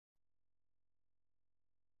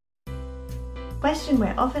Question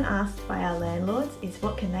we're often asked by our landlords is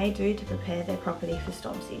what can they do to prepare their property for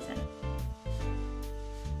storm season?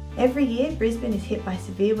 Every year Brisbane is hit by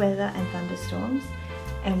severe weather and thunderstorms,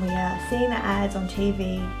 and we are seeing the ads on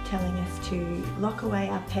TV telling us to lock away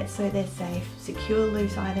our pets so they're safe, secure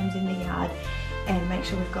loose items in the yard, and make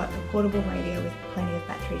sure we've got a portable radio with plenty of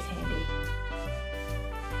batteries handy.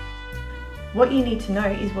 What you need to know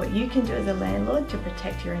is what you can do as a landlord to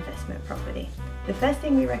protect your investment property. The first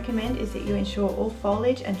thing we recommend is that you ensure all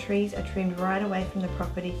foliage and trees are trimmed right away from the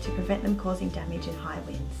property to prevent them causing damage in high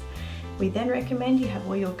winds. We then recommend you have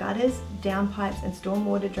all your gutters, downpipes and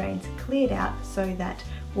stormwater drains cleared out so that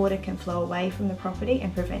water can flow away from the property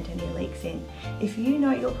and prevent any leaks in. If you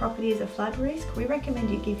know your property is a flood risk, we recommend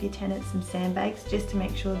you give your tenants some sandbags just to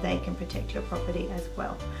make sure they can protect your property as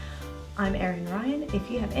well. I'm Erin Ryan.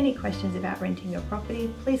 If you have any questions about renting your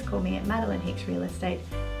property, please call me at Madeleine Hicks Real Estate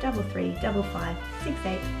 3355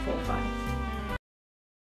 6845.